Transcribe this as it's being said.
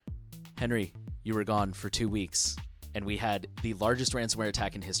Henry, you were gone for 2 weeks, and we had the largest ransomware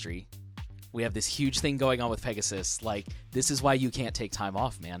attack in history. We have this huge thing going on with Pegasus. Like, this is why you can't take time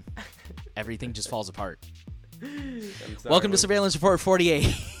off, man. Everything just falls apart. Welcome to Surveillance Report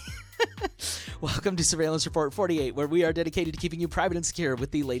 48. Welcome to Surveillance Report 48, where we are dedicated to keeping you private and secure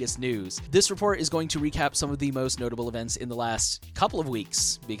with the latest news. This report is going to recap some of the most notable events in the last couple of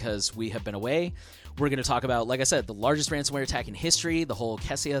weeks, because we have been away. We're going to talk about, like I said, the largest ransomware attack in history, the whole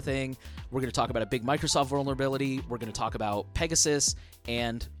Kessia thing. We're going to talk about a big Microsoft vulnerability. We're going to talk about Pegasus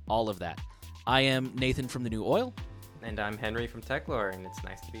and all of that. I am Nathan from The New Oil. And I'm Henry from Techlore, and it's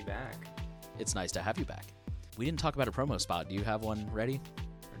nice to be back. It's nice to have you back. We didn't talk about a promo spot. Do you have one ready?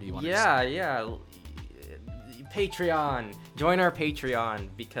 Or do you want Yeah. Patreon. Join our Patreon,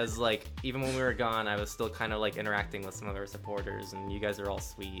 because even when we were gone, I was still kind of interacting with some of our supporters, and you guys are all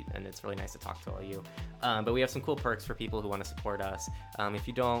sweet, and it's really nice to talk to all of you. But we have some cool perks for people who want to support us. If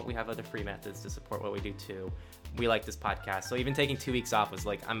you don't, we have other free methods to support what we do too. We like this podcast, so even taking 2 weeks off was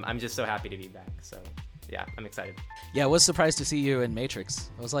I'm just so happy to be back. So yeah, I'm excited. Yeah, I was surprised to see you in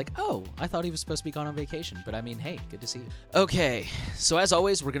Matrix. I was like, oh, I thought he was supposed to be gone on vacation. But I mean, hey, good to see you. Okay, so as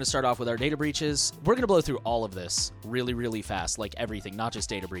always, we're going to start off with our data breaches. We're going to blow through all of this really, really fast, like everything, not just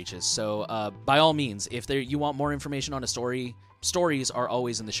data breaches. So by all means, if you want more information on a story, stories are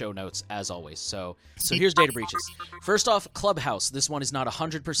always in the show notes, as always. So here's data breaches. First off, Clubhouse. This one is not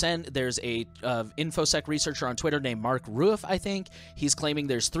 100%. There's a InfoSec researcher on Twitter named Mark Rueff, I think. He's claiming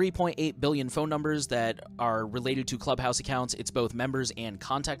there's 3.8 billion phone numbers that are related to Clubhouse accounts. It's both members and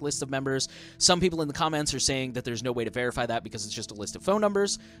contact lists of members. Some people in the comments are saying that there's no way to verify that because it's just a list of phone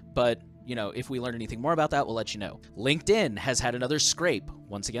numbers. But, if we learn anything more about that, we'll let you know. LinkedIn has had another scrape.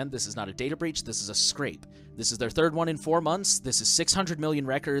 Once again, this is not a data breach. This is a scrape. This is their third one in 4 months. This is 600 million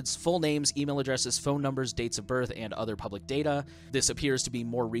records, full names, email addresses, phone numbers, dates of birth, and other public data. This appears to be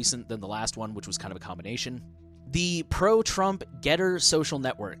more recent than the last one, which was kind of a combination. The pro-Trump Getter social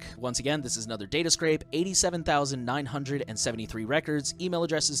network. Once again, this is another data scrape. 87,973 records, email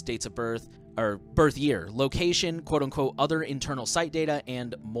addresses, dates of birth, or birth year, location, quote-unquote, other internal site data,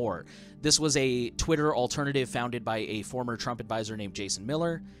 and more. This was a Twitter alternative founded by a former Trump advisor named Jason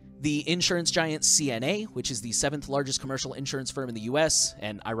Miller. The insurance giant CNA, which is the 7th largest commercial insurance firm in the U.S.,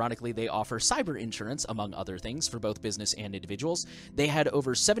 and ironically, they offer cyber insurance, among other things, for both business and individuals. They had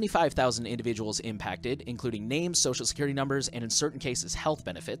over 75,000 individuals impacted, including names, social security numbers, and in certain cases, health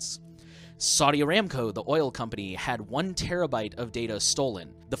benefits. Saudi Aramco, the oil company, had 1 terabyte of data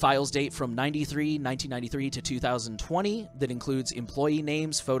stolen. The files date from 1993 to 2020 that includes employee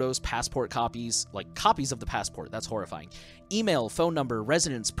names, photos, passport copies, copies of the passport. That's horrifying. Email, phone number,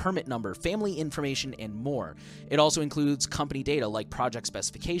 residence, permit number, family information, and more. It also includes company data like project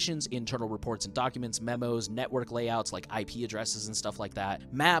specifications, internal reports and documents, memos, network layouts like IP addresses and stuff like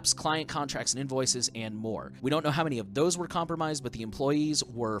that, maps, client contracts and invoices, and more. We don't know how many of those were compromised, but the employees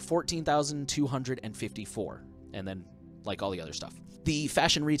were 14,254. And then, all the other stuff. The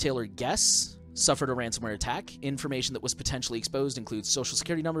fashion retailer Guess suffered a ransomware attack. Information that was potentially exposed includes social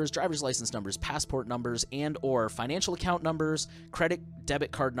security numbers, driver's license numbers, passport numbers, and or financial account numbers, credit,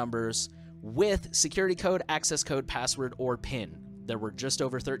 debit card numbers, with security code, access code, password, or PIN. There were just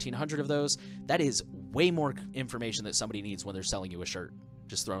over 1,300 of those. That is way more information that somebody needs when they're selling you a shirt.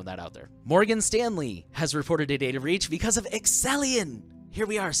 Just throwing that out there. Morgan Stanley has reported a data breach because of Excellion. Here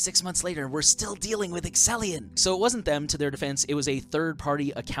we are 6 months later, and we're still dealing with Excellion. So it wasn't them, to their defense. It was a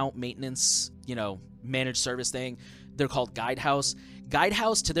third-party account maintenance, managed service thing. They're called Guidehouse.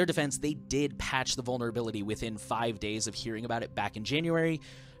 Guidehouse, to their defense, they did patch the vulnerability within 5 days of hearing about it back in January.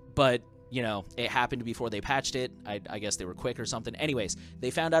 But, it happened before they patched it. I guess they were quick or something. Anyways,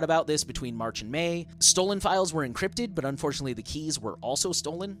 they found out about this between March and May. Stolen files were encrypted, but unfortunately the keys were also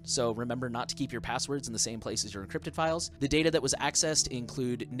stolen. So remember not to keep your passwords in the same place as your encrypted files. The data that was accessed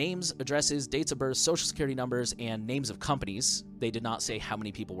include names, addresses, dates of birth, social security numbers, and names of companies. They did not say how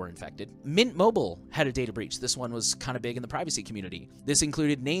many people were infected. Mint Mobile had a data breach. This one was kind of big in the privacy community. This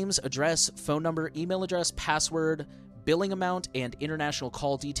included names, address, phone number, email address, password, billing amount, and international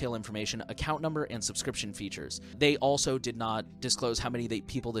call detail information, account number, and subscription features. They also did not disclose how many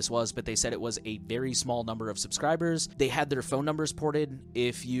people this was, but they said it was a very small number of subscribers. They had their phone numbers ported.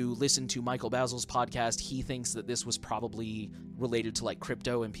 If you listen to Michael Basil's podcast, he thinks that this was probably related to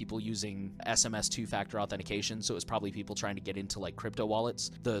crypto and people using SMS two-factor authentication, so it was probably people trying to get into crypto wallets.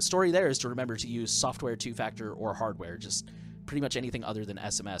 The story there is to remember to use software two-factor or hardware, just pretty much anything other than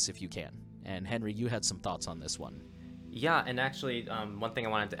SMS if you can. And Henry, you had some thoughts on this one. Yeah, and actually, one thing I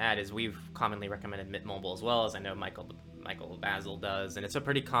wanted to add is we've commonly recommended Mint Mobile as well, as I know Michael Michael Basil does, and it's a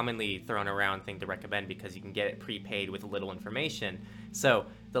pretty commonly thrown around thing to recommend because you can get it prepaid with little information. So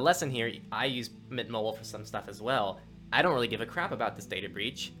the lesson here, I use Mint Mobile for some stuff as well. I don't really give a crap about this data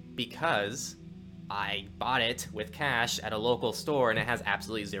breach because I bought it with cash at a local store and it has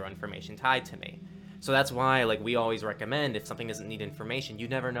absolutely zero information tied to me. So that's why, like, we always recommend if something doesn't need information, you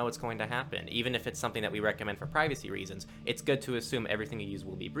never know what's going to happen. Even if it's something that we recommend for privacy reasons, it's good to assume everything you use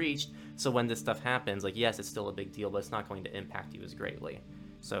will be breached. So when this stuff happens, like, yes, it's still a big deal, but it's not going to impact you as greatly.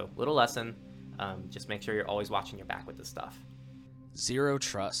 So little lesson, just make sure you're always watching your back with this stuff. Zero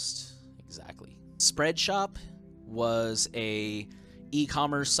trust. Exactly. Spreadshop was a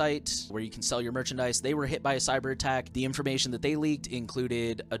e-commerce site where you can sell your merchandise. They were hit by a cyber attack. The information that they leaked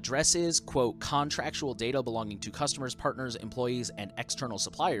included addresses, quote, contractual data belonging to customers, partners, employees, and external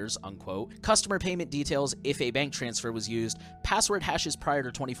suppliers, unquote, customer payment details if a bank transfer was used, password hashes prior to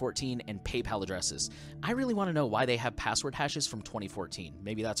 2014, and PayPal addresses. I really want to know why they have password hashes from 2014.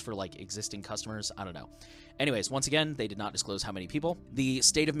 Maybe that's for like existing customers. I don't know. Anyways, once again, they did not disclose how many people. The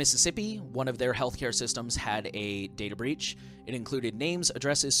state of Mississippi, one of their healthcare systems, had a data breach. It included names,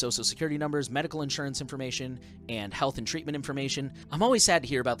 addresses, social security numbers, medical insurance information, and health and treatment information. I'm always sad to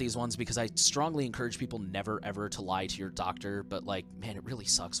hear about these ones because I strongly encourage people never ever to lie to your doctor, but like, man, it really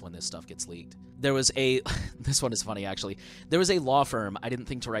sucks when this stuff gets leaked. There was a, this one is funny actually, there was a law firm, I didn't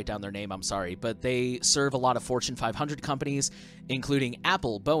think to write down their name, I'm sorry, but they serve a lot of Fortune 500 companies, including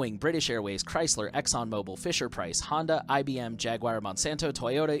Apple, Boeing, British Airways, Chrysler, ExxonMobil, Fisher-Price, Honda, IBM, Jaguar, Monsanto,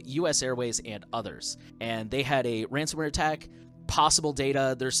 Toyota, US Airways, and others. And they had a ransomware attack. Possible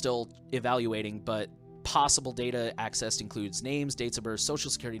data, they're still evaluating, but possible data accessed includes names, dates of birth, social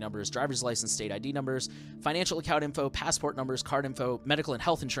security numbers, driver's license, state ID numbers, financial account info, passport numbers, card info, medical and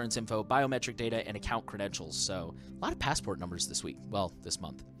health insurance info, biometric data, and account credentials. So a lot of passport numbers this week. Well, this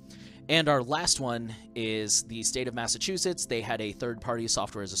month. And our last one is the state of Massachusetts. They had a third-party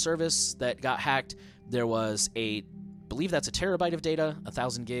software as a service that got hacked. There was I believe that's a terabyte of data,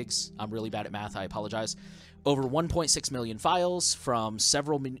 1,000 gigs. I'm really bad at math, I apologize. Over 1.6 million files from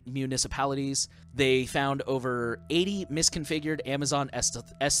several municipalities. They found over 80 misconfigured Amazon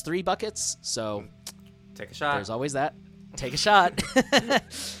S3 buckets. So take a shot. There's always that. Take a shot.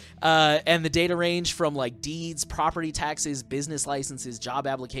 And the data range from like deeds, property taxes, business licenses, job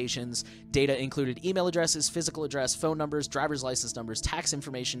applications. Data included email addresses, physical address, phone numbers, driver's license numbers, tax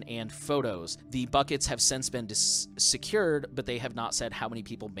information, and photos. The buckets have since been secured, but they have not said how many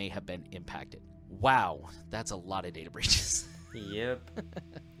people may have been impacted. Wow, that's a lot of data breaches. Yep.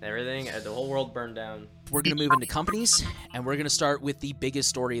 Everything, the whole world burned down. We're going to move into companies, and we're going to start with the biggest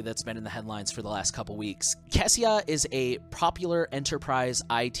story that's been in the headlines for the last couple weeks. Kessia is a popular enterprise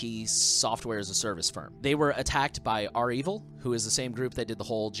IT software as a service firm. They were attacked by REvil, who is the same group that did the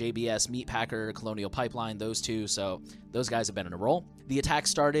whole JBS, Meatpacker, Colonial Pipeline, those two, so those guys have been in a roll. The attack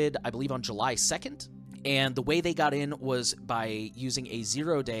started, I believe, on July 2nd, and the way they got in was by using a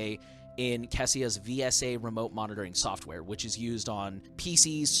 0-day in Kessia's VSA remote monitoring software, which is used on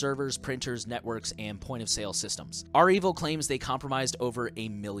PCs, servers, printers, networks, and point-of-sale systems. REvil claims they compromised over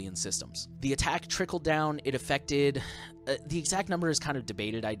 1 million systems. The attack trickled down. It affected... the exact number is kind of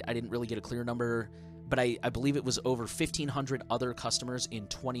debated. I didn't really get a clear number, but I believe it was over 1,500 other customers in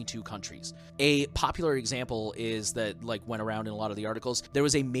 22 countries. A popular example is that, like, went around in a lot of the articles, there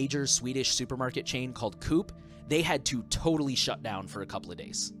was a major Swedish supermarket chain called Coop. They had to totally shut down for a couple of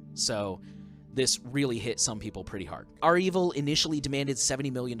days. So this really hit some people pretty hard. REvil initially demanded $70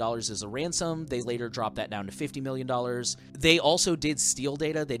 million as a ransom. They later dropped that down to $50 million. They also did steal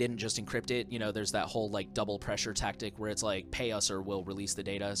data. They didn't just encrypt it. You know, there's that whole like double pressure tactic where it's like, pay us or we'll release the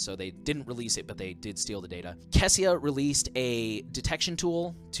data. So they didn't release it, but they did steal the data. Kessia released a detection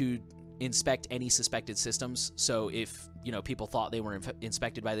tool to inspect any suspected systems. So if, you know, people thought they were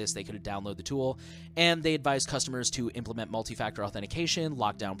inspected by this, they could download the tool. And they advised customers to implement multi-factor authentication,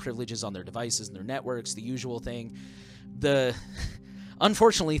 lock down privileges on their devices and their networks, the usual thing.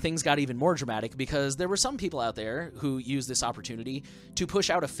 Unfortunately, things got even more dramatic because there were some people out there who used this opportunity to push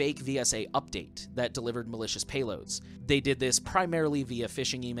out a fake VSA update that delivered malicious payloads. They did this primarily via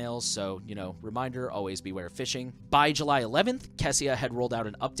phishing emails, so, you know, reminder, always beware of phishing. By July 11th, Kessia had rolled out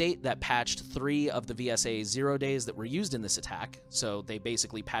an update that patched 3 of the VSA 0 days that were used in this attack. So they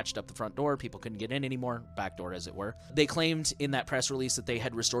basically patched up the front door, people couldn't get in anymore, backdoor as it were. They claimed in that press release that they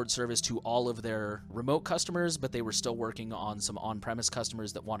had restored service to all of their remote customers, but they were still working on some on-premise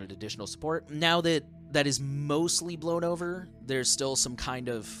customers that wanted additional support. Now that that is mostly blown over, there's still some kind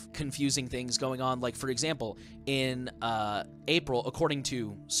of confusing things going on. Like, for example, in April, according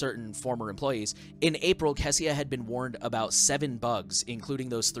to certain former employees, in April, Kessia had been warned about 7 bugs, including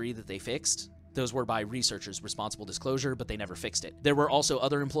those 3 that they fixed. Those were by researchers, responsible disclosure, but they never fixed it. There were also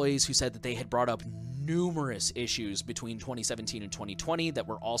other employees who said that they had brought up numerous issues between 2017 and 2020 that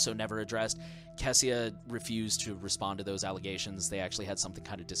were also never addressed. Kessia refused to respond to those allegations. They actually had something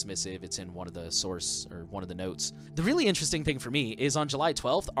kind of dismissive. It's in one of the source or one of the notes. The really interesting thing for me is on July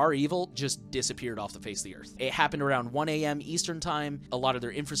 12th, REvil just disappeared off the face of the earth. It happened around 1 a.m. Eastern time. A lot of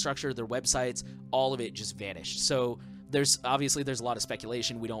their infrastructure, their websites, all of it just vanished. So there's a lot of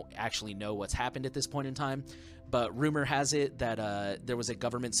speculation. We don't actually know what's happened at this point in time, but rumor has it that there was a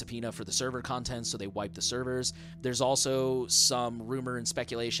government subpoena for the server content, so they wiped the servers. There's also some rumor and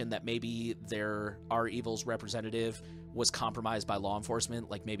speculation that maybe their REvil's representative was compromised by law enforcement,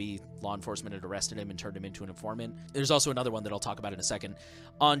 like maybe law enforcement had arrested him and turned him into an informant. There's also another one that I'll talk about in a second.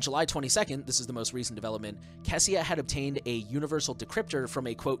 On July 22nd, this is the most recent development, Kessia had obtained a universal decryptor from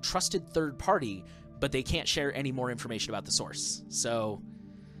a, quote, trusted third party, but they can't share any more information about the source. So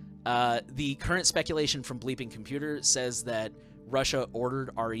the current speculation from Bleeping Computer says that Russia ordered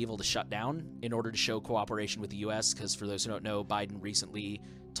REvil to shut down in order to show cooperation with the US, because for those who don't know, Biden recently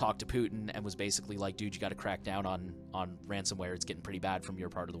talked to Putin and was basically like, dude, you got to crack down on ransomware. It's getting pretty bad from your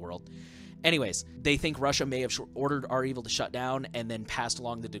part of the world. Anyways, they think Russia may have ordered REvil to shut down and then passed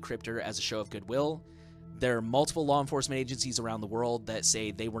along the decryptor as a show of goodwill. There are multiple law enforcement agencies around the world that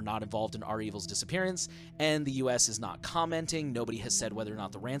say they were not involved in REvil's disappearance, and the US is not commenting. Nobody has said whether or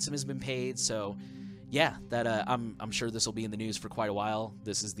not the ransom has been paid. So yeah, that I'm sure this will be in the news for quite a while.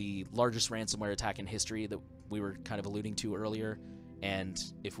 This is the largest ransomware attack in history that we were kind of alluding to earlier, and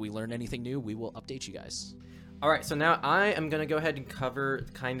if we learn anything new, we will update you guys. All right, so now I am going to go ahead and cover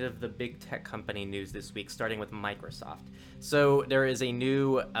kind of the big tech company news this week, starting with Microsoft. So there is a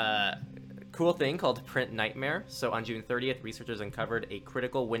new cool thing called Print Nightmare. So on June 30th, researchers uncovered a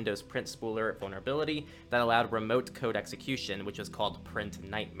critical Windows print spooler vulnerability that allowed remote code execution, which was called Print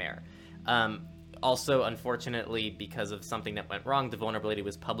Nightmare. Also, unfortunately, because of something that went wrong, the vulnerability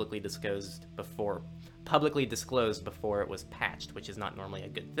was publicly disclosed before it was patched, which is not normally a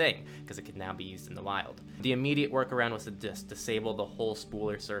good thing, because it could now be used in the wild. The immediate workaround was to just disable the whole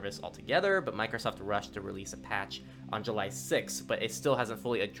spooler service altogether, but Microsoft rushed to release a patch on July 6th, but it still hasn't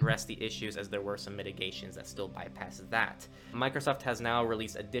fully addressed the issues, as there were some mitigations that still bypass that. Microsoft has now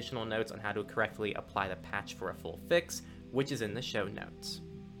released additional notes on how to correctly apply the patch for a full fix, which is in the show notes.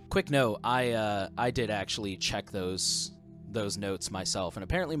 Quick note, I did actually check those notes myself, and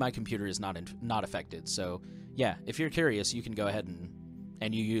apparently my computer is not affected. So yeah, if you're curious, you can go ahead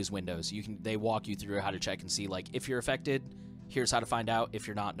and you use Windows. They walk you through how to check and see, like, if you're affected, here's how to find out. If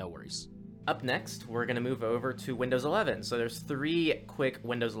you're not, no worries. Up next, we're going to move over to Windows 11. So there's 3 quick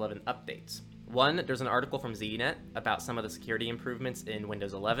Windows 11 updates. One, there's an article from ZDNet about some of the security improvements in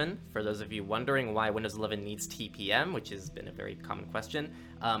Windows 11. For those of you wondering why Windows 11 needs TPM, which has been a very common question,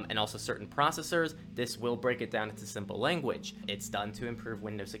 and also certain processors, this will break it down into simple language. It's done to improve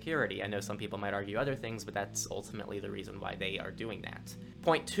Windows security. I know some people might argue other things, but that's ultimately the reason why they are doing that.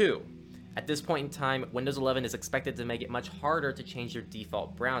 Point 2. At this point in time, Windows 11 is expected to make it much harder to change your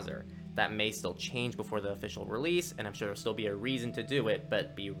default browser. That may still change before the official release, and I'm sure there'll still be a reason to do it,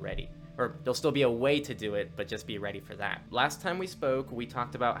 but be ready. Or there'll still be a way to do it, but just be ready for that. Last time we spoke, we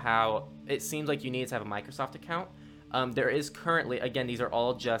talked about how it seems like you need to have a Microsoft account. There is currently, again, these are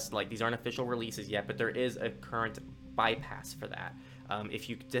all just like, these aren't official releases yet, but there is a current bypass for that. If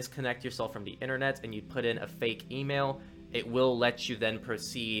you disconnect yourself from the internet and you put in a fake email, it will let you then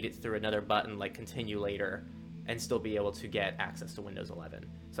proceed through another button like continue later and still be able to get access to Windows 11.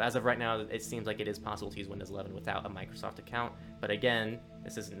 So as of right now, it seems like it is possible to use Windows 11 without a Microsoft account, but again,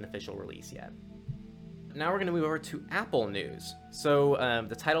 this isn't an official release yet. Now we're going to move over to Apple news. So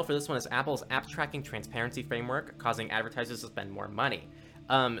the title for this one is Apple's App Tracking Transparency Framework Causing Advertisers to Spend More Money.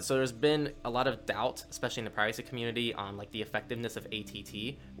 So there's been a lot of doubt, especially in the privacy community, on like the effectiveness of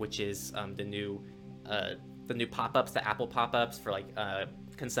ATT, which is the new pop-ups, the Apple pop-ups for like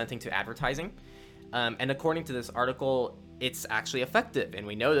consenting to advertising. And according to this article, it's actually effective. And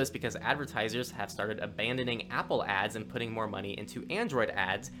we know this because advertisers have started abandoning Apple ads and putting more money into Android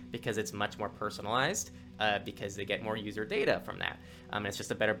ads because it's much more personalized, because they get more user data from that. And it's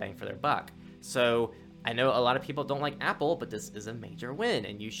just a better bang for their buck. So I know a lot of people don't like Apple, but this is a major win,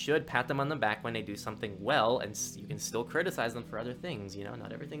 and you should pat them on the back when they do something well, and you can still criticize them for other things. You know,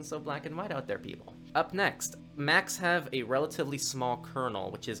 not everything's so black and white out there, people. Up next, Macs have a relatively small kernel,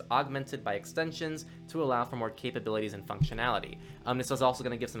 which is augmented by extensions to allow for more capabilities and functionality. This is also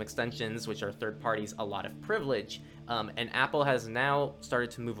going to give some extensions, which are third parties, a lot of privilege, And Apple has now started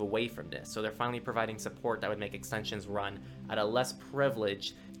to move away from this. So they're finally providing support that would make extensions run at a less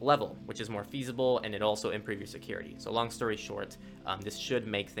privileged level, which is more feasible, and it also improve your security. So long story short, this should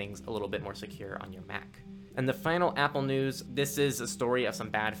make things a little bit more secure on your Mac. And the final Apple news, this is a story of some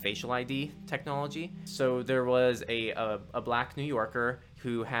bad facial ID technology. So there was a black New Yorker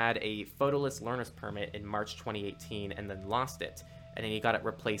who had a photoless learner's permit in March 2018 and then lost it. And then he got it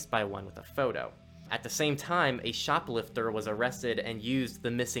replaced by one with a photo. At the same time, a shoplifter was arrested and used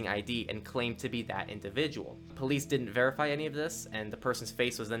the missing ID and claimed to be that individual. Police didn't verify any of this, and the person's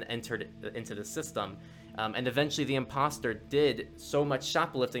face was then entered into the system. And eventually the imposter did so much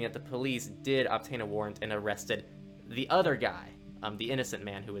shoplifting that the police did obtain a warrant and arrested the other guy, the innocent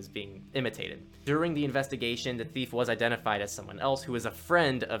man who was being imitated. During the investigation, the thief was identified as someone else who was a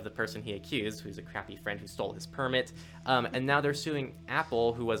friend of the person he accused, who's a crappy friend who stole his permit. And now they're suing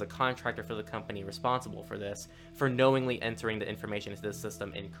Apple, who was a contractor for the company responsible for this, for knowingly entering the information into the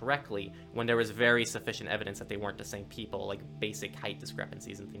system incorrectly when there was very sufficient evidence that they weren't the same people, like basic height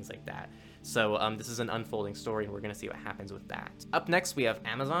discrepancies and things like that. So this is an unfolding story, and we're going to see what happens with that. Up next, we have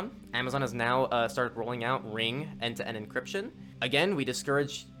Amazon. Amazon has now started rolling out Ring end-to-end encryption. Again, we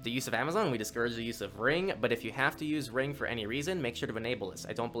discourage the use of Amazon, we discourage the use of Ring, but if you have to use Ring for any reason, make sure to enable this.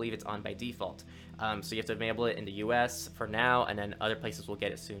 I don't believe it's on by default. So you have to enable it in the US for now, and then other places will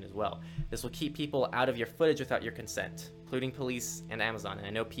get it soon as well. This will keep people out of your footage without your consent, including police and Amazon. And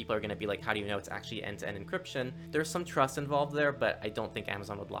I know people are going to be like, how do you know it's actually end-to-end encryption? There's some trust involved there, but I don't think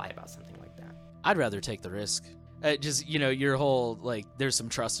Amazon would lie about something like that. I'd rather take the risk. Just, your whole, there's some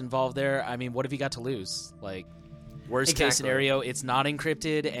trust involved there. I mean, what have you got to lose? Worst case scenario, it's not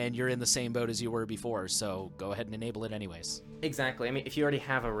encrypted and you're in the same boat as you were before, so go ahead and enable it anyways. Exactly. I mean, if you already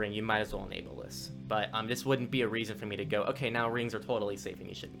have a Ring, you might as well enable this. But this wouldn't be a reason for me to go, okay, now Rings are totally safe and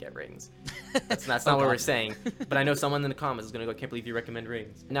you shouldn't get Rings. That's not what we're saying. But I know someone in the comments is going to go, can't believe you recommend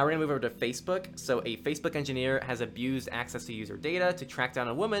Rings. Now we're going to move over to Facebook. So a Facebook engineer has abused access to user data to track down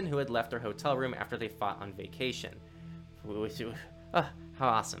a woman who had left her hotel room after they fought on vacation. How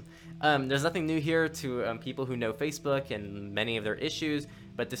awesome. There's nothing new here to people who know Facebook and many of their issues,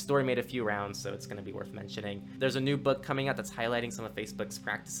 but this story made a few rounds, so it's going to be worth mentioning. There's a new book coming out that's highlighting some of Facebook's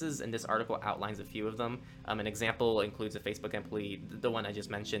practices, and this article outlines a few of them. An example includes a Facebook employee, the one I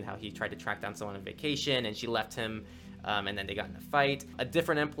just mentioned, how he tried to track down someone on vacation, and she left him, and then they got in a fight. A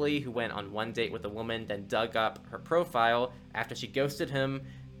different employee who went on one date with a woman, then dug up her profile after she ghosted him.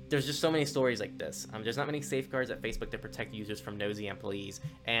 There's just so many stories like this. There's not many safeguards at Facebook to protect users from nosy employees,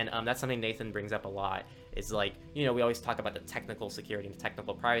 and that's something Nathan brings up a lot. It's we always talk about the technical security and the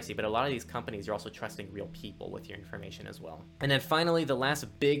technical privacy, but a lot of these companies, you're also trusting real people with your information as well. And then finally, the last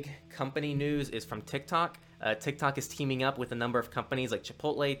big company news is from TikTok. TikTok is teaming up with a number of companies like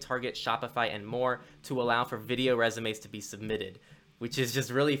Chipotle, Target, Shopify, and more to allow for video resumes to be submitted, which is just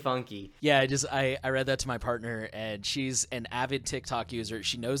really funky. Yeah, I read that to my partner, and she's an avid TikTok user.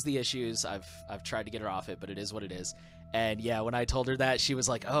 She knows the issues. I've tried to get her off it, but it is what it is. And yeah, when I told her that, she was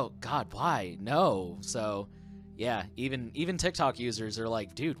like, "Oh God, why? No." So yeah, even TikTok users are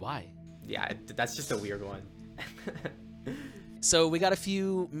like, "Dude, why?" Yeah, that's just a weird one. So we got a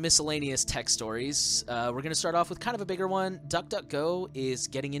few miscellaneous tech stories. We're going to start off with kind of a bigger one. DuckDuckGo is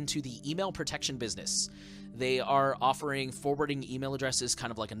getting into the email protection business. They are offering forwarding email addresses, kind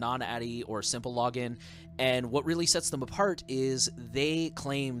of like a non-ADDI or simple login. And what really sets them apart is they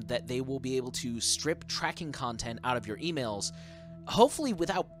claim that they will be able to strip tracking content out of your emails, hopefully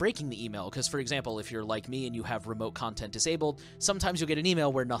without breaking the email. Because, for example, if you're like me and you have remote content disabled, sometimes you'll get an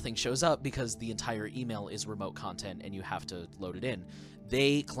email where nothing shows up because the entire email is remote content and you have to load it in.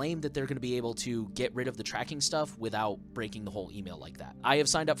 They claim that they're going to be able to get rid of the tracking stuff without breaking the whole email like that. I have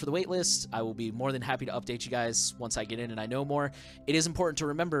signed up for the waitlist. I will be more than happy to update you guys once I get in and I know more. It is important to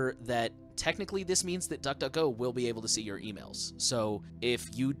remember that technically this means that DuckDuckGo will be able to see your emails. So if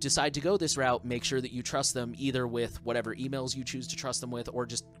you decide to go this route, make sure that you trust them either with whatever emails you choose to trust them with or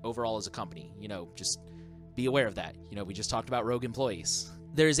just overall as a company. Just be aware of that. We just talked about rogue employees.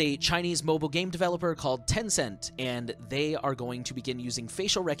 There's a Chinese mobile game developer called Tencent, and they are going to begin using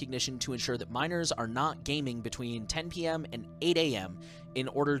facial recognition to ensure that minors are not gaming between 10 p.m. and 8 a.m. in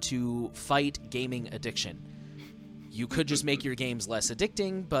order to fight gaming addiction. You could just make your games less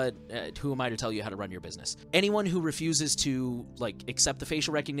addicting, but who am I to tell you how to run your business? Anyone who refuses to accept the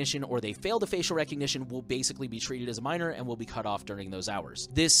facial recognition or they fail the facial recognition will basically be treated as a minor and will be cut off during those hours.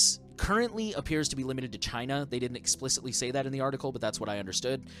 This currently appears to be limited to China. They didn't explicitly say that in the article, but that's what I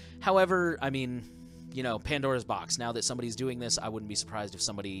understood. However, I mean, Pandora's box. Now that somebody's doing this, I wouldn't be surprised if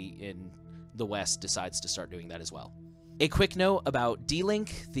somebody in the West decides to start doing that as well. A quick note about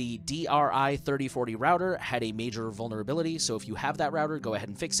D-Link, the DRI-3040 router had a major vulnerability, so if you have that router, go ahead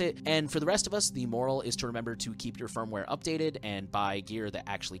and fix it. And for the rest of us, the moral is to remember to keep your firmware updated and buy gear that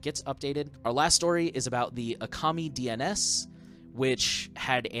actually gets updated. Our last story is about the Akami DNS, which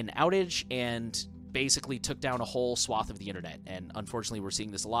had an outage and basically took down a whole swath of the internet. And unfortunately, we're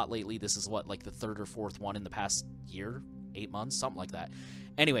seeing this a lot lately. This is like the third or fourth one in the past year, 8 months, something like that.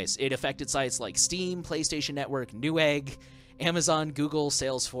 Anyways, it affected sites like Steam, PlayStation Network, Newegg, Amazon, Google,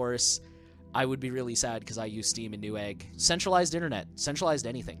 Salesforce. I would be really sad because I use Steam and Newegg. Centralized internet, centralized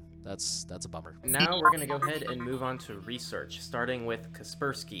anything. That's a bummer. Now we're going to go ahead and move on to research, starting with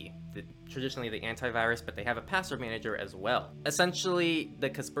Kaspersky, traditionally the antivirus, but they have a password manager as well. Essentially, the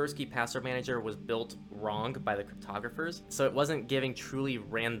Kaspersky password manager was built wrong by the cryptographers, so it wasn't giving truly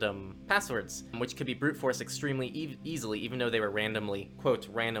random passwords, which could be brute forced extremely easily, even though they were randomly, quote,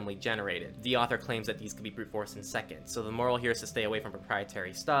 randomly generated. The author claims that these could be brute forced in seconds, so the moral here is to stay away from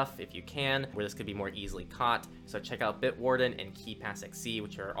proprietary stuff if you can, where this could be more easily caught. So check out Bitwarden and KeePassXC,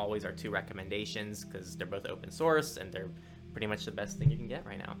 which are always our two recommendations because they're both open source and they're pretty much the best thing you can get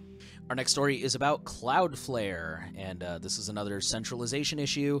right now. Our next story is about Cloudflare, and this is another centralization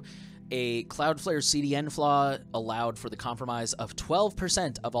issue. A Cloudflare CDN flaw allowed for the compromise of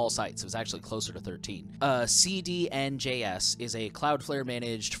 12% of all sites. It was actually closer to 13. CDNJS is a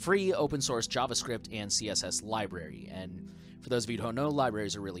Cloudflare-managed free open-source JavaScript and CSS library, and for those of you who don't know,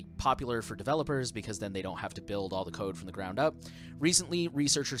 libraries are really popular for developers because then they don't have to build all the code from the ground up. Recently,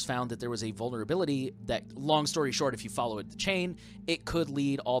 researchers found that there was a vulnerability that, long story short, if you follow it the chain, it could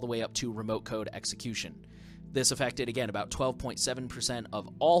lead all the way up to remote code execution. This affected, again, about 12.7% of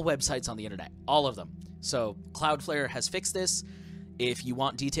all websites on the internet, all of them. So Cloudflare has fixed this. If you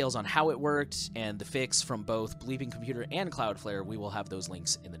want details on how it worked and the fix from both Bleeping Computer and Cloudflare, we will have those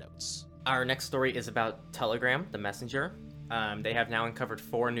links in the notes. Our next story is about Telegram, the messenger. They have now uncovered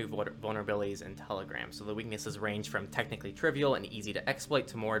 4 new vulnerabilities in Telegram. So the weaknesses range from technically trivial and easy to exploit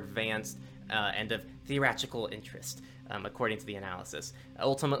to more advanced and of theatrical interest, according to the analysis.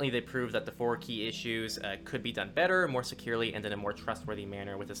 Ultimately, they proved that the 4 key issues could be done better, more securely, and in a more trustworthy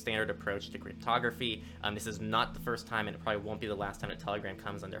manner with a standard approach to cryptography. This is not the first time, and it probably won't be the last time that Telegram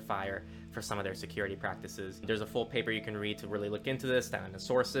comes under fire for some of their security practices. There's a full paper you can read to really look into this, down in the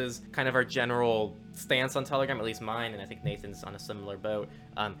sources. Kind of our general stance on Telegram, at least mine, and I think Nathan's on a similar boat.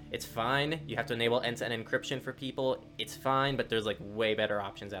 It's fine. You have to enable end-to-end encryption for people. It's fine, but there's like way better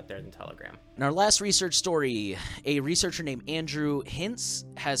options out there than Telegram. In our last research story, a researcher named Andrew Hintz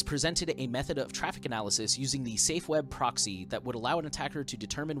has presented a method of traffic analysis using the SafeWeb proxy that would allow an attacker to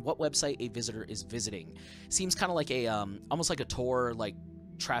determine what website a visitor is visiting. Seems kind of like a almost like a Tor, like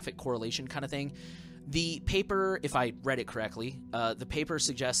traffic correlation kind of thing. The paper, if I read it correctly, the paper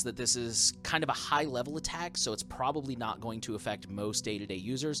suggests that this is kind of a high-level attack, so it's probably not going to affect most day-to-day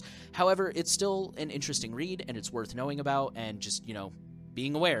users. However, it's still an interesting read, and it's worth knowing about, and just,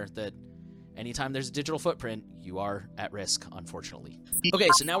 being aware that anytime there's a digital footprint, you are at risk, unfortunately. Okay,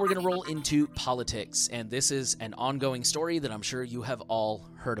 so now we're going to roll into politics, and this is an ongoing story that I'm sure you have all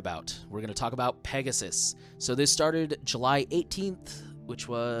heard about. We're going to talk about Pegasus. So this started July 18th, which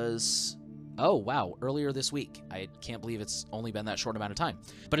was... oh, wow, earlier this week. I can't believe it's only been that short amount of time.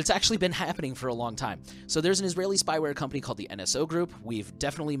 But it's actually been happening for a long time. So there's an Israeli spyware company called the NSO Group. We've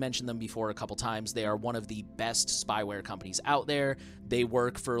definitely mentioned them before a couple times. They are one of the best spyware companies out there. They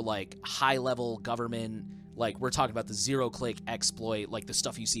work for, like, high-level government. Like, we're talking about the zero-click exploit, like the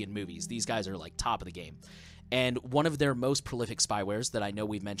stuff you see in movies. These guys are, like, top of the game. And one of their most prolific spywares that I know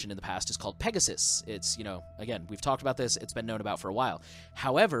we've mentioned in the past is called Pegasus. It's, again, we've talked about this. It's been known about for a while.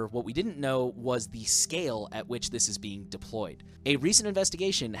 However, what we didn't know was the scale at which this is being deployed. A recent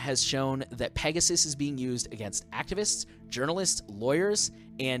investigation has shown that Pegasus is being used against activists, journalists, lawyers,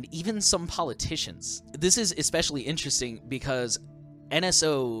 and even some politicians. This is especially interesting because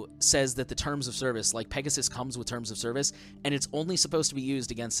NSO says that the terms of service, like Pegasus comes with terms of service, and it's only supposed to be used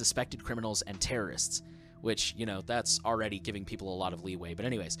against suspected criminals and terrorists. Which, that's already giving people a lot of leeway. But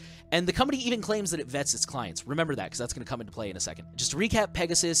anyways, and the company even claims that it vets its clients. Remember that, because that's going to come into play in a second. Just to recap,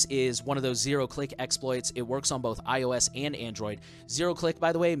 Pegasus is one of those zero-click exploits. It works on both iOS and Android. Zero-click,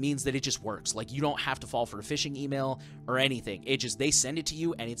 by the way, means that it just works. Like, you don't have to fall for a phishing email or anything. They send it to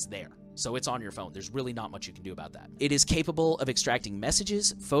you, and it's there. So it's on your phone. There's really not much you can do about that. It is capable of extracting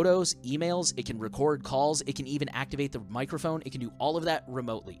messages, photos, emails. It can record calls. It can even activate the microphone. It can do all of that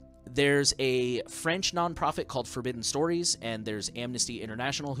remotely. There's a French nonprofit called Forbidden Stories, and there's Amnesty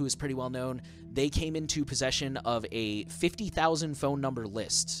International, who is pretty well known. They came into possession of a 50,000 phone number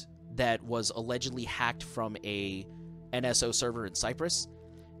list that was allegedly hacked from a NSO server in Cyprus,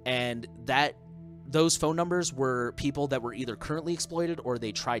 and that those phone numbers were people that were either currently exploited or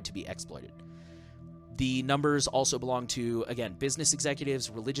they tried to be exploited. The numbers also belong to, again, business executives,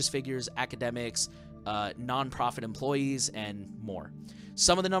 religious figures, academics, nonprofit employees, and more.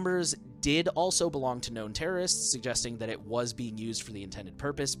 Some of the numbers did also belong to known terrorists, suggesting that it was being used for the intended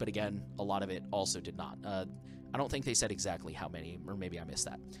purpose, but again, a lot of it also did not. I don't think they said exactly how many, or maybe I missed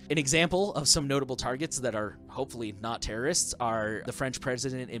that. An example of some notable targets that are hopefully not terrorists are the French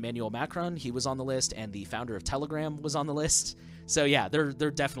President Emmanuel Macron. He was on the list, and the founder of Telegram was on the list. So yeah,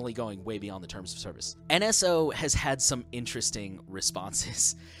 they're definitely going way beyond the terms of service. NSO has had some interesting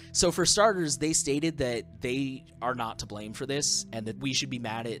responses. So for starters, they stated that they are not to blame for this and that we should be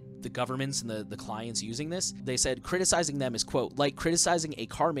mad at the governments and the clients using this. They said criticizing them is, quote, like criticizing a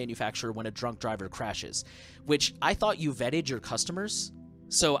car manufacturer when a drunk driver crashes, which I thought you vetted your customers.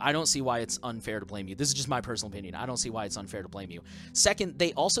 So I don't see why it's unfair to blame you. This is just my personal opinion. I don't see why it's unfair to blame you. Second,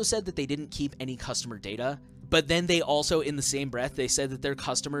 they also said that they didn't keep any customer data. But then they also, in the same breath, they said that their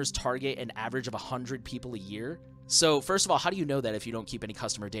customers target an average of 100 people a year. So first of all, how do you know that if you don't keep any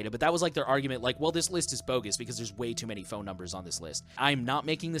customer data? But that was like their argument, like, well, this list is bogus because there's way too many phone numbers on this list. I'm not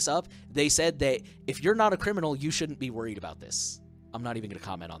making this up. They said that if you're not a criminal, you shouldn't be worried about this. I'm not even going to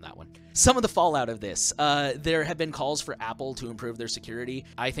comment on that one. Some of the fallout of this. There have been calls for Apple to improve their security.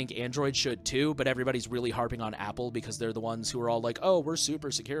 I think Android should too, but everybody's really harping on Apple because they're the ones who are all like, oh, we're super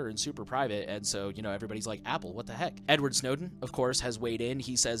secure and super private. And so, everybody's like, Apple, what the heck? Edward Snowden, of course, has weighed in.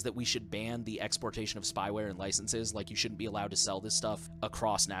 He says that we should ban the exportation of spyware and licenses. Like, you shouldn't be allowed to sell this stuff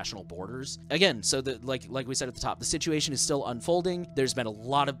across national borders. Again, so like we said at the top, the situation is still unfolding. There's been a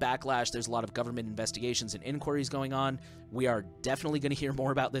lot of backlash. There's a lot of government investigations and inquiries going on. We are definitely going to hear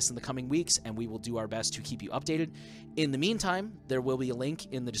more about this in the coming weeks, and we will do our best to keep you updated. In the meantime, there will be a link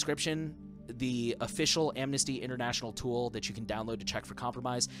in the description, the official Amnesty International tool that you can download to check for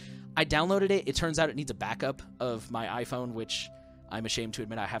compromise. I downloaded it. It turns out it needs a backup of my iPhone, which I'm ashamed to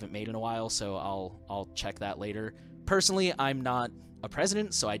admit I haven't made in a while, so I'll check that later. Personally, I'm not a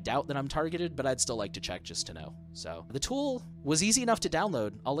president, so I doubt that I'm targeted, but I'd still like to check just to know. So the tool was easy enough to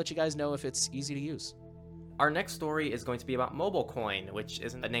download. I'll let you guys know if it's easy to use. Our next story is going to be about MobileCoin, which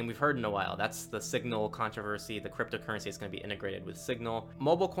isn't a name we've heard in a while. That's the Signal controversy. The cryptocurrency is going to be integrated with Signal.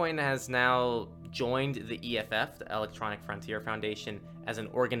 MobileCoin has now joined the EFF, the Electronic Frontier Foundation, as an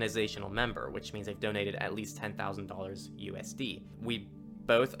organizational member, which means they've donated at least $10,000 USD. We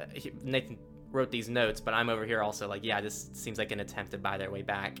both, Nathan wrote these notes, but I'm over here also like, yeah, this seems like an attempt to buy their way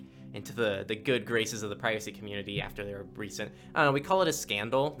back into the good graces of the privacy community after their recent, I don't know, we call it a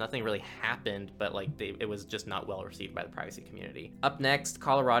scandal. Nothing really happened, but like it was just not well received by the privacy community. Up next,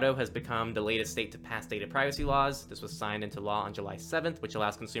 Colorado has become the latest state to pass data privacy laws. This was signed into law on July 7th, which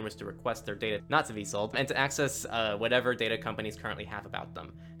allows consumers to request their data not to be sold and to access whatever data companies currently have about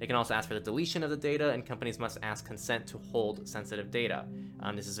them. They can also ask for the deletion of the data, and companies must ask consent to hold sensitive data.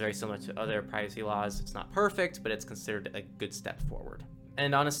 This is very similar to other privacy laws. It's not perfect, but it's considered a good step forward.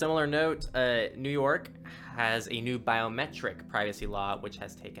 And on a similar note, New York has a new biometric privacy law which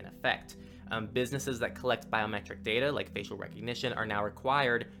has taken effect. Businesses that collect biometric data, like facial recognition, are now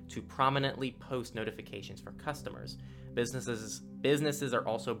required to prominently post notifications for customers. Businesses are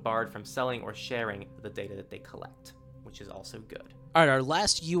also barred from selling or sharing the data that they collect, which is also good. All right, our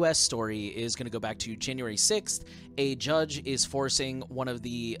last U.S. story is going to go back to January 6th. A judge is forcing one of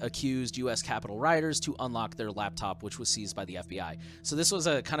the accused U.S. Capitol rioters to unlock their laptop, which was seized by the FBI. So this was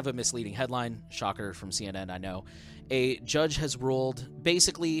a kind of a misleading headline. Shocker from CNN, I know. A judge has ruled,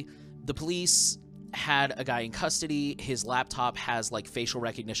 basically, the police had a guy in custody. His laptop has like facial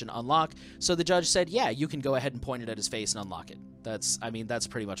recognition unlock. So the judge said, yeah, you can go ahead and point it at his face and unlock it. That's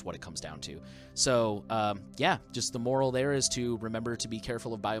pretty much what it comes down to. So, yeah, just the moral there is to remember to be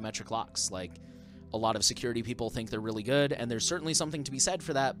careful of biometric locks. Like, a lot of security people think they're really good, and there's certainly something to be said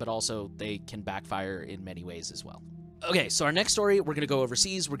for that, but also they can backfire in many ways as well. Okay, so our next story, we're going to go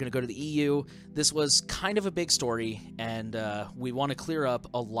overseas. We're going to go to the EU. This was kind of a big story, and we want to clear up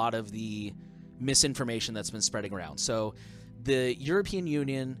a lot of the misinformation that's been spreading around. So the European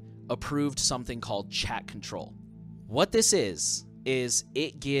Union approved something called chat control. What this is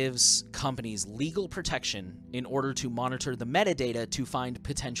it gives companies legal protection in order to monitor the metadata to find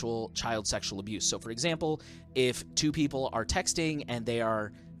potential child sexual abuse. So for example, if two people are texting and they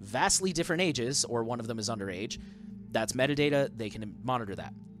are vastly different ages, or one of them is underage, that's metadata, they can monitor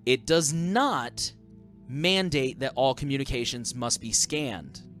that. It does not mandate that all communications must be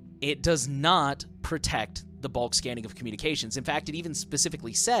scanned. It does not protect the bulk scanning of communications. In fact, it even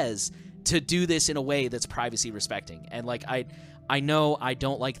specifically says to do this in a way that's privacy respecting. And like, I know I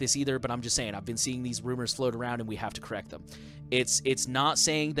don't like this either, but I'm just saying, I've been seeing these rumors float around and we have to correct them. It's not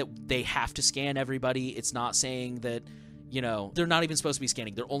saying that they have to scan everybody. It's not saying that, they're not even supposed to be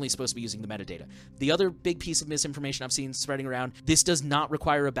scanning. They're only supposed to be using the metadata. The other big piece of misinformation I've seen spreading around, this does not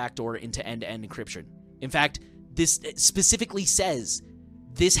require a backdoor into end-to-end encryption. In fact, this specifically says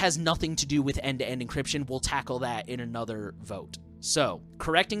this has nothing to do with end-to-end encryption. We'll tackle that in another vote. So,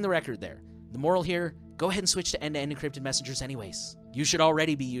 correcting the record there. The moral here, go ahead and switch to end-to-end encrypted messengers anyways. You should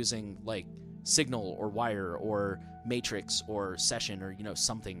already be using, Signal or Wire or Matrix or Session or,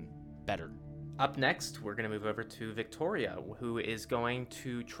 something better. Up next, we're going to move over to Victoria, who is going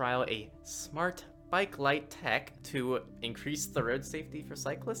to trial a smart bike light tech to increase the road safety for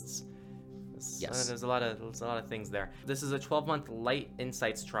cyclists. Yes. There's a lot of things there. This is a 12-month Light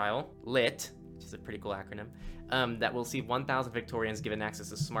Insights trial, LIT, which is a pretty cool acronym, that will see 1,000 Victorians given access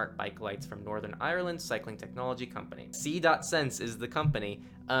to smart bike lights from Northern Ireland's cycling technology company. C.Sense is the company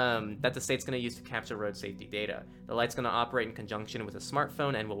that the state's going to use to capture road safety data. The light's going to operate in conjunction with a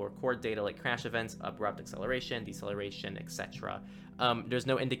smartphone and will record data like crash events, abrupt acceleration, deceleration, etc. There's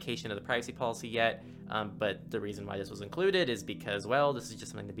no indication of the privacy policy yet, but the reason why this was included is because, this is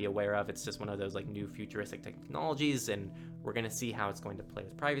just something to be aware of. It's just one of those new futuristic technologies, and we're going to see how it's going to play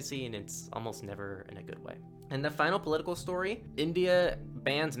with privacy, and it's almost never in a good way. And the final political story, India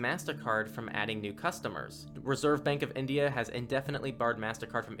bans MasterCard from adding new customers. The Reserve Bank of India has indefinitely barred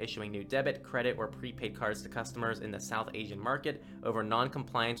MasterCard from issuing new debit, credit, or prepaid cards to customers in the South Asian market over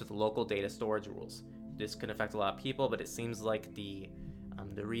non-compliance with local data storage rules. This could affect a lot of people, but it seems like the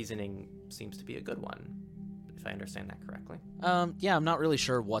reasoning seems to be a good one, if I understand that correctly. Yeah, I'm not really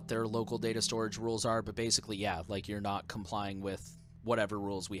sure what their local data storage rules are, but basically, yeah, you're not complying with whatever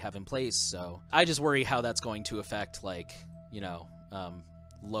rules we have in place. So I just worry how that's going to affect,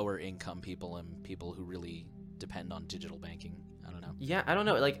 lower income people and people who really depend on digital banking. I don't know. Yeah, I don't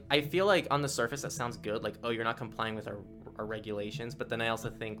know. I feel like on the surface that sounds good. You're not complying with our regulations. But then I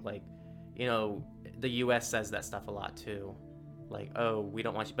also think, the U.S. says that stuff a lot too. We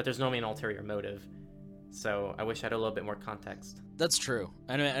don't want you, but there's normally an ulterior motive. So I wish I had a little bit more context. That's true.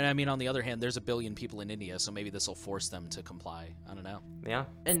 And I mean, on the other hand, there's 1 billion people in India, so maybe this will force them to comply. I don't know. Yeah.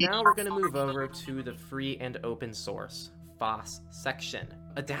 And now we're going to move over to the free and open source FOSS section.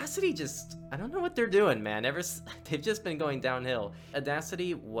 Audacity I don't know what they're doing, man. They've just been going downhill.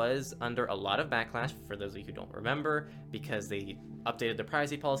 Audacity was under a lot of backlash, for those of you who don't remember, because they updated their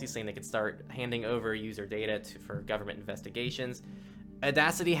privacy policy saying they could start handing over user data for government investigations.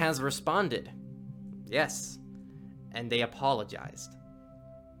 Audacity has responded. Yes. And they apologized.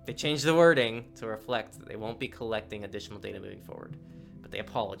 They changed the wording to reflect that they won't be collecting additional data moving forward, but they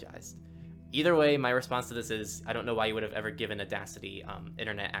apologized. Either way, my response to this is, I don't know why you would have ever given Audacity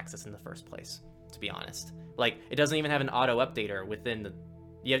internet access in the first place, to be honest. It doesn't even have an auto updater within the...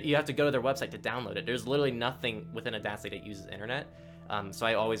 You have to go to their website to download it. There's literally nothing within Audacity that uses internet. So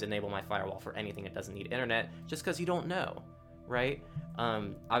I always enable my firewall for anything that doesn't need internet, just because you don't know, right?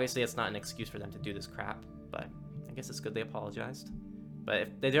 Obviously, it's not an excuse for them to do this crap, but I guess it's good they apologized. But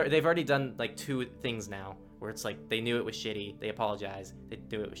if they've already done 2 things now, where it's they knew it was shitty, they apologize, they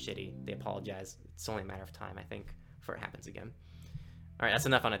knew it was shitty, they apologize. It's only a matter of time, I think, before it happens again. All right, that's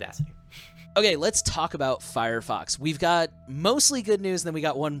enough on Audacity. Okay, let's talk about Firefox. We've got mostly good news, and then we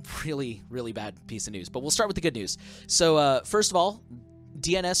got one really, really bad piece of news. But we'll start with the good news. So, first of all,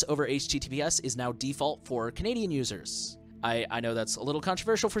 DNS over HTTPS is now default for Canadian users. I know that's a little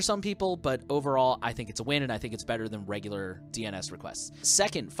controversial for some people, but overall, I think it's a win, and I think it's better than regular DNS requests.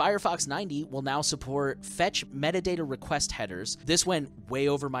 Second, Firefox 90 will now support fetch metadata request headers. This went way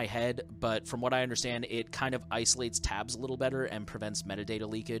over my head, but from what I understand, it kind of isolates tabs a little better and prevents metadata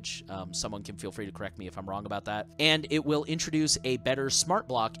leakage. Someone can feel free to correct me if I'm wrong about that. And it will introduce a better smart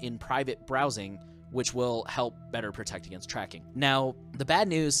block in private browsing, which will help better protect against tracking. Now, the bad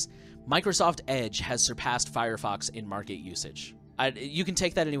news, Microsoft Edge has surpassed Firefox in market usage. You can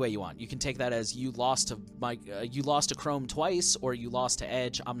take that any way you want. You can take that as you lost to Chrome twice, or you lost to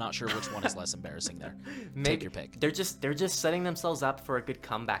Edge. I'm not sure which one is less embarrassing there. Take your pick. They're just setting themselves up for a good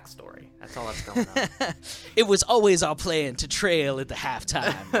comeback story. That's all that's going on. It was always our plan to trail at the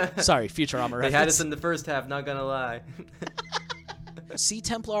halftime. Sorry, Futurama reference. They had us in the first half, not gonna lie.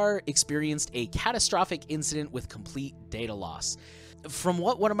 CTemplar experienced a catastrophic incident with complete data loss. From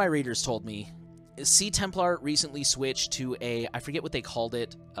what one of my readers told me, CTemplar recently switched to I forget what they called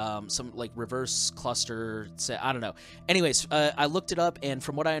it, some like reverse cluster, I don't know. Anyways, I looked it up, and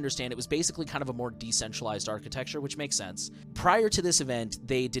from what I understand, it was basically kind of a more decentralized architecture, which makes sense. Prior to this event,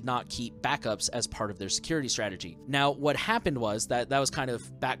 they did not keep backups as part of their security strategy. Now, what happened was, that was kind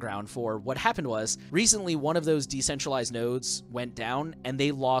of background for what happened was, recently one of those decentralized nodes went down, and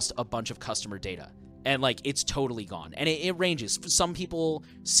they lost a bunch of customer data. And, like, it's totally gone. And it ranges. Some people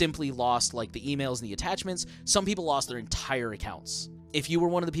simply lost, like, the emails and the attachments. Some people lost their entire accounts. If you were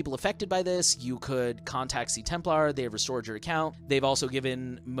one of the people affected by this, you could contact CTemplar. They have restored your account. They've also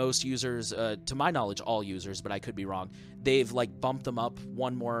given most users, to my knowledge, all users, but I could be wrong, they've, like, bumped them up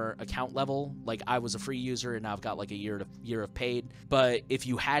one more account level. Like, I was a free user, and now I've got, like, a year of paid. But if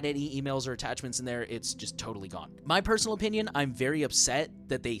you had any emails or attachments in there, it's just totally gone. My personal opinion, I'm very upset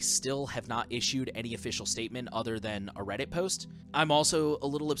that they still have not issued any official statement other than a Reddit post. I'm also a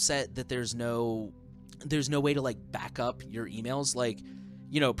little upset that there's no way to, like, back up your emails. Like,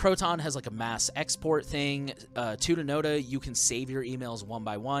 you know, Proton has, like, a mass export thing. Tutanota, you can save your emails one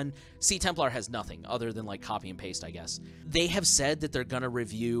by one. CTemplar has nothing other than, like, copy and paste, I guess. They have said that they're gonna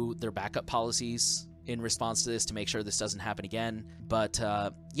review their backup policies in response to this to make sure this doesn't happen again. But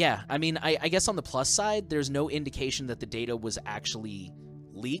yeah, I mean, I guess on the plus side, there's no indication that the data was actually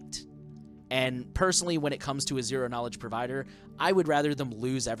leaked. And personally, when it comes to a zero-knowledge provider, I would rather them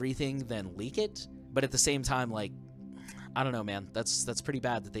lose everything than leak it. But at the same time, like, I don't know, man. That's pretty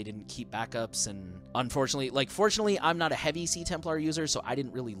bad that they didn't keep backups. And unfortunately, like, fortunately, I'm not a heavy CTemplar user, so I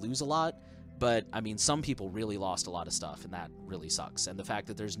didn't really lose a lot. But, I mean, some people really lost a lot of stuff, and that really sucks. And the fact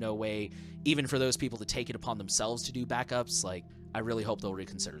that there's no way, even for those people to take it upon themselves to do backups, like, I really hope they'll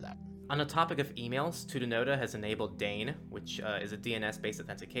reconsider that. On the topic of emails, Tutanota has enabled DANE, which is a DNS-based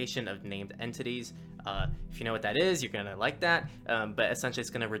authentication of named entities. If you know what that is, you're going to like that. But essentially, it's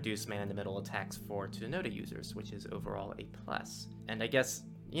going to reduce man-in-the-middle attacks for Tutanota users, which is overall a plus. And I guess,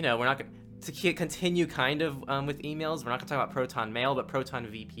 you know, we're not going to continue kind of with emails. We're not going to talk about Proton Mail, but Proton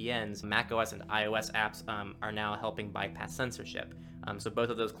VPNs, macOS and iOS apps are now helping bypass censorship. So both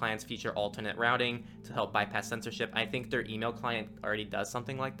of those clients feature alternate routing to help bypass censorship. I think their email client already does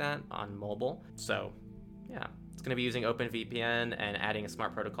something like that on mobile. So yeah, it's going to be using OpenVPN and adding a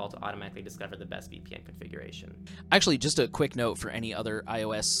smart protocol to automatically discover the best VPN configuration. Actually, just a quick note for any other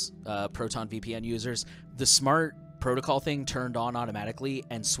iOS Proton VPN users, the smart protocol thing turned on automatically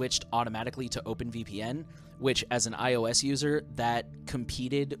and switched automatically to OpenVPN, which as an iOS user, that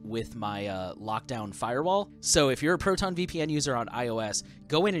competed with my lockdown firewall. So if you're a Proton VPN user on iOS,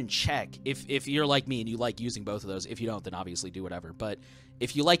 go in and check if you're like me and you like using both of those. If you don't, then obviously do whatever. But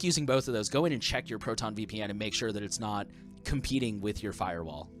if you like using both of those, go in and check your Proton VPN and make sure that it's not competing with your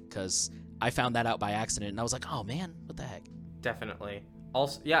firewall, because I found that out by accident and I was like, oh man, what the heck? Definitely.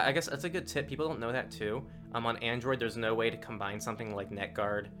 Also, yeah, I guess that's a good tip. People don't know that too. On Android, there's no way to combine something like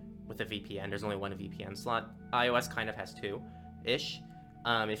NetGuard with a VPN. There's only one VPN slot. iOS kind of has two-ish.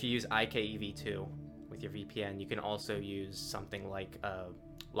 If you use IKEv2 with your VPN, you can also use something like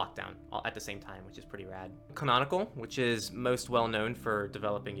Lockdown at the same time, which is pretty rad. Canonical, which is most well known for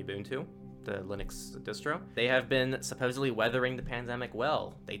developing Ubuntu, the Linux distro, they have been supposedly weathering the pandemic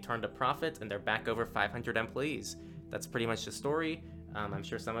well. They turned a profit and they're back over 500 employees. That's pretty much the story. I'm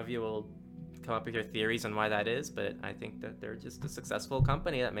sure some of you will come up with your theories on why that is, but I think that they're just a successful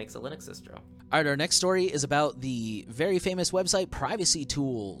company that makes a Linux distro. All right, our next story is about the very famous website Privacy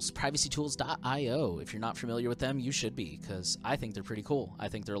Tools, privacytools.io. If you're not familiar with them, you should be, because I think they're pretty cool. I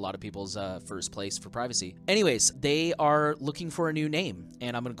think they're a lot of people's first place for privacy. Anyways, they are looking for a new name,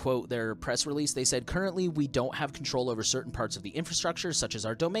 and I'm going to quote their press release. They said, "Currently, we don't have control over certain parts of the infrastructure, such as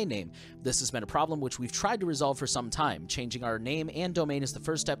our domain name. This has been a problem which we've tried to resolve for some time. Changing our name and domain is the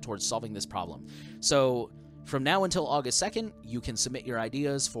first step towards solving this problem." So from now until August 2nd, you can submit your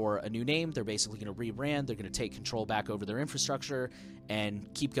ideas for a new name. They're basically going to rebrand. They're going to take control back over their infrastructure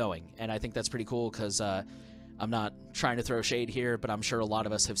and keep going. And I think that's pretty cool because I'm not trying to throw shade here, but I'm sure a lot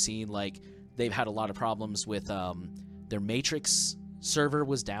of us have seen, like, they've had a lot of problems with their Matrix server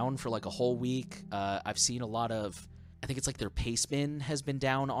was down for like a whole week. I've seen a lot of, I think it's like their Pastebin has been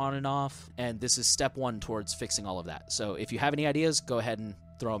down on and off. And this is step one towards fixing all of that. So if you have any ideas, go ahead and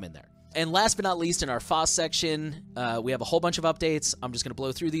throw them in there. And last but not least, in our FOSS section, we have a whole bunch of updates. I'm just going to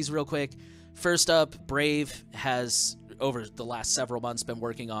blow through these real quick. First up, Brave has, over the last several months, been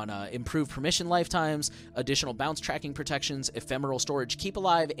working on improved permission lifetimes, additional bounce tracking protections, ephemeral storage keep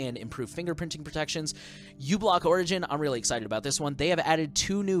alive, and improved fingerprinting protections. uBlock Origin, I'm really excited about this one. They have added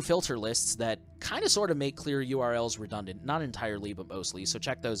 2 new filter lists that kind of sort of make clear URLs redundant, not entirely, but mostly, so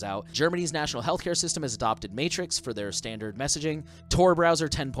check those out. Germany's national healthcare system has adopted Matrix for their standard messaging. Tor browser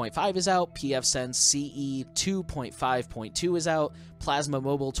 10.5 is out. pfSense CE 2.5.2 is out. Plasma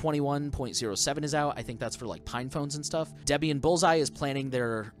Mobile 21.07 is out. I think that's for like Pine phones and stuff. Debian Bullseye is planning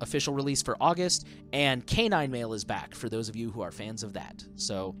their official release for August, and K9 Mail is back for those of you who are fans of that.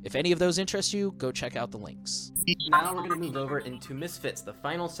 So if any of those interest you, go check out the links. Now we're going to move over into Misfits, the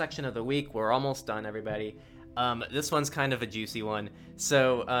final section of the week. We're almost done, everybody. This one's kind of a juicy one.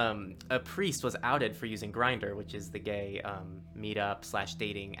 So a priest was outed for using Grindr, which is the gay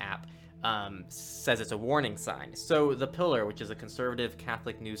meetup/dating app. Says it's a warning sign. So The Pillar, which is a conservative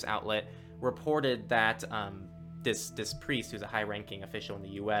Catholic news outlet, reported that this priest, who's a high-ranking official in the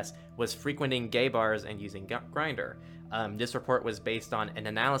U.S., was frequenting gay bars and using Grindr. This report was based on an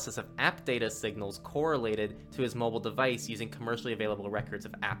analysis of app data signals correlated to his mobile device using commercially available records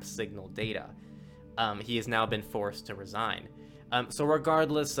of app signal data. He has now been forced to resign. So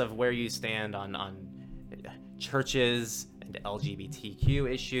regardless of where you stand on churches and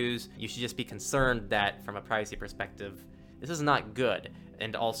LGBTQ issues, you should just be concerned that from a privacy perspective, this is not good.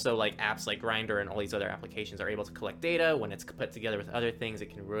 And also, like, apps like Grindr and all these other applications are able to collect data. When it's put together with other things,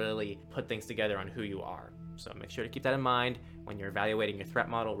 it can really put things together on who you are. So make sure to keep that in mind when you're evaluating your threat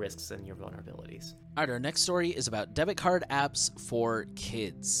model, risks, and your vulnerabilities. All right, our next story is about debit card apps for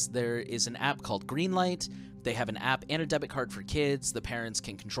kids. There is an app called Greenlight. They have an app and a debit card for kids. The parents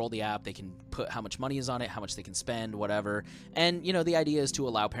can control the app. They can put how much money is on it, how much they can spend, whatever. And, you know, the idea is to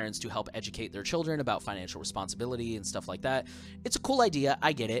allow parents to help educate their children about financial responsibility and stuff like that. It's a cool idea.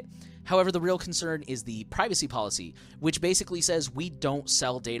 I get it. However, the real concern is the privacy policy, which basically says we don't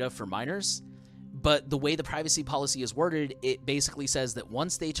sell data for minors. But the way the privacy policy is worded, it basically says that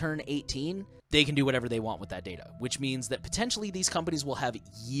once they turn 18, they can do whatever they want with that data, which means that potentially these companies will have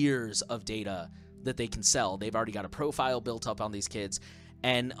years of data that they can sell. They've already got a profile built up on these kids.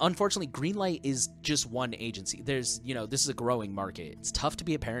 And unfortunately, Greenlight is just one agency. There's, you know, this is a growing market. It's tough to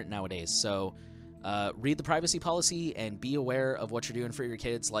be a parent nowadays. So read the privacy policy and be aware of what you're doing for your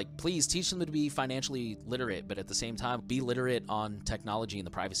kids. Like, please teach them to be financially literate, but at the same time, be literate on technology and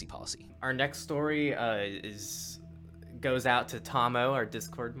the privacy policy. Our next story goes out to Tomo, our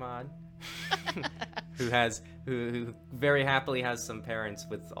Discord mod, who very happily has some parents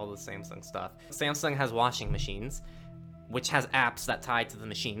with all the Samsung stuff. Samsung has washing machines, which has apps that tie to the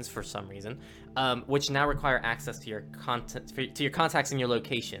machines for some reason, which now require access to your contacts and your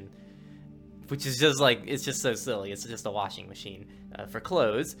location. Which is just like, it's just so silly. It's just a washing machine for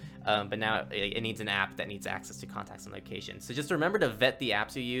clothes, but now it needs an app that needs access to contacts and location. So just remember to vet the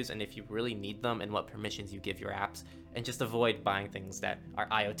apps you use and if you really need them and what permissions you give your apps, and just avoid buying things that are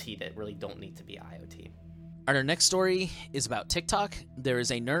IoT that really don't need to be IoT. Our next story is about TikTok. There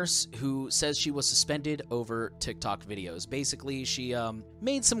is a nurse who says she was suspended over TikTok videos. Basically, she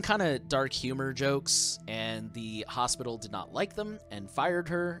made some kind of dark humor jokes, and the hospital did not like them and fired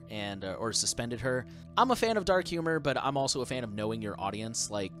her and or suspended her. I'm a fan of dark humor, but I'm also a fan of knowing your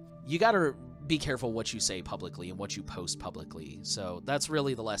audience. Like, you gotta be careful what you say publicly and what you post publicly. So that's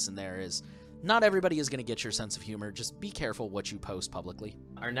really the lesson there is, not everybody is going to get your sense of humor. Just be careful what you post publicly.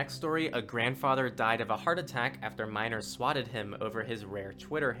 Our next story, a grandfather died of a heart attack after minors swatted him over his rare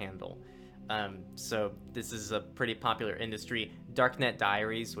Twitter handle. So this is a pretty popular industry. Darknet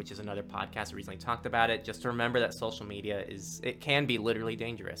Diaries, which is another podcast, recently talked about it. Just remember that social media it can be literally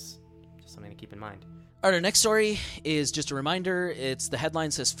dangerous. Just something to keep in mind. All right, our next story is just a reminder. The headline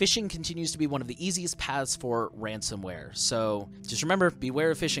says, phishing continues to be one of the easiest paths for ransomware. So just remember,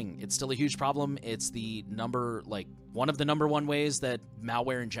 beware of phishing. It's still a huge problem. It's one of the number one ways that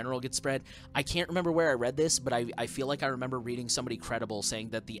malware in general gets spread. I can't remember where I read this, but I feel like I remember reading somebody credible saying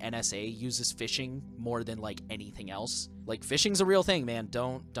that the NSA uses phishing more than like anything else. Like, phishing's a real thing, man.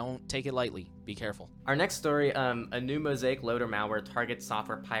 Don't take it lightly. Be careful. Our next story, a new Mosaic loader malware targets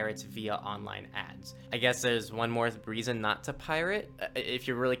software pirates via online ads. I guess there's one more reason not to pirate. If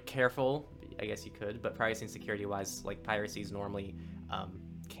you're really careful, I guess you could, but privacy and security wise, like, piracies normally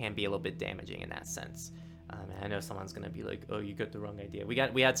can be a little bit damaging in that sense. And I know someone's gonna be like, "Oh, you got the wrong idea."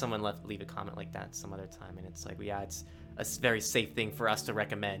 We had someone leave a comment like that some other time, and it's like, it's a very safe thing for us to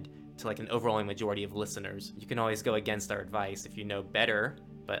recommend to like an overwhelming majority of listeners. You can always go against our advice if you know better,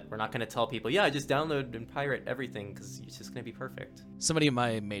 but we're not gonna tell people, "Yeah, just download and pirate everything," because it's just gonna be perfect. Somebody in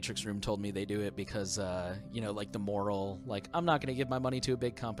my Matrix room told me they do it because, like the moral, like, I'm not gonna give my money to a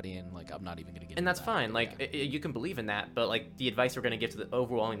big company, and like, I'm not even gonna get. And that's fine. Like, you can believe in that, but like, the advice we're gonna give to the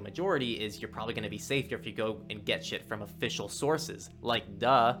overwhelming majority is you're probably gonna be safer if you go and get shit from official sources. Like,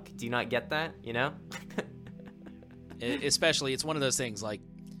 duh. Do you not get that? You know? Especially, it's one of those things. Like,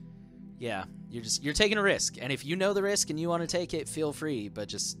 yeah, You're taking a risk, and if you know the risk and you want to take it, feel free, but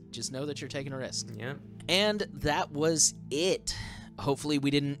just know that you're taking a risk. Yeah. And that was it. Hopefully we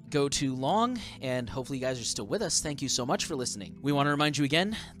didn't go too long, and hopefully you guys are still with us. Thank you so much for listening. We want to remind you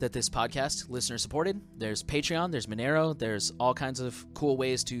again that this podcast, listener supported. There's Patreon, there's Monero, there's all kinds of cool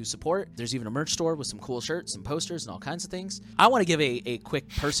ways to support. There's even a merch store with some cool shirts, some posters, and all kinds of things. I want to give a quick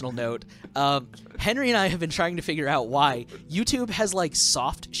personal note. Henry and I have been trying to figure out why YouTube has like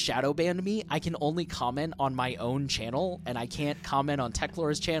soft shadow banned me. I can only comment on my own channel, and I can't comment on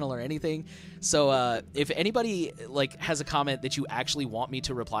Techlore's channel or anything. So if anybody like has a comment that you actually want me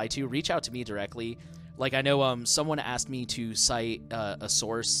to reply to, reach out to me directly. Like I know someone asked me to cite a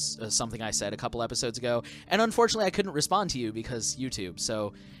source, something I said a couple episodes ago, and unfortunately I couldn't respond to you because YouTube.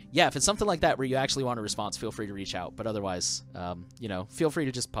 So yeah, if it's something like that where you actually want a response, feel free to reach out. But otherwise, feel free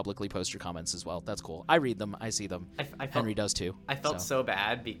to just publicly post your comments as well. That's cool. I read them. I see them. Henry does too. I felt so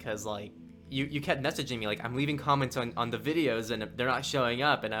bad because like you kept messaging me like I'm leaving comments on the videos and they're not showing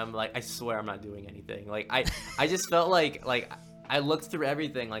up, and I'm like, I swear I'm not doing anything. Like I just felt like I looked through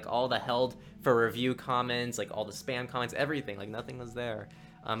everything, like all the held for review comments, like all the spam comments, everything, like nothing was there.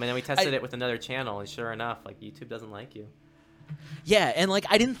 And then we tested it with another channel, and sure enough, like YouTube doesn't like you. Yeah, and like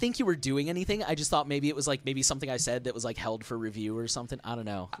I didn't think you were doing anything. I just thought maybe it was like maybe something I said that was like held for review or something. I don't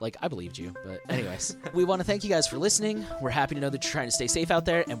know. Like I believed you, but anyways, we want to thank you guys for listening. We're happy to know that you're trying to stay safe out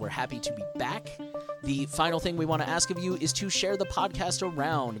there, and we're happy to be back. The final thing we want to ask of you is to share the podcast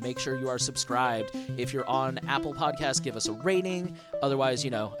around. Make sure you are subscribed. If you're on Apple Podcasts, give us a rating. Otherwise,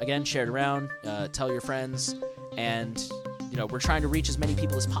 again, share it around. Tell your friends, and we're trying to reach as many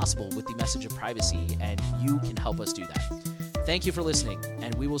people as possible with the message of privacy, and you can help us do that. Thank you for listening,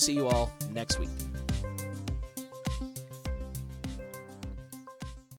 and we will see you all next week.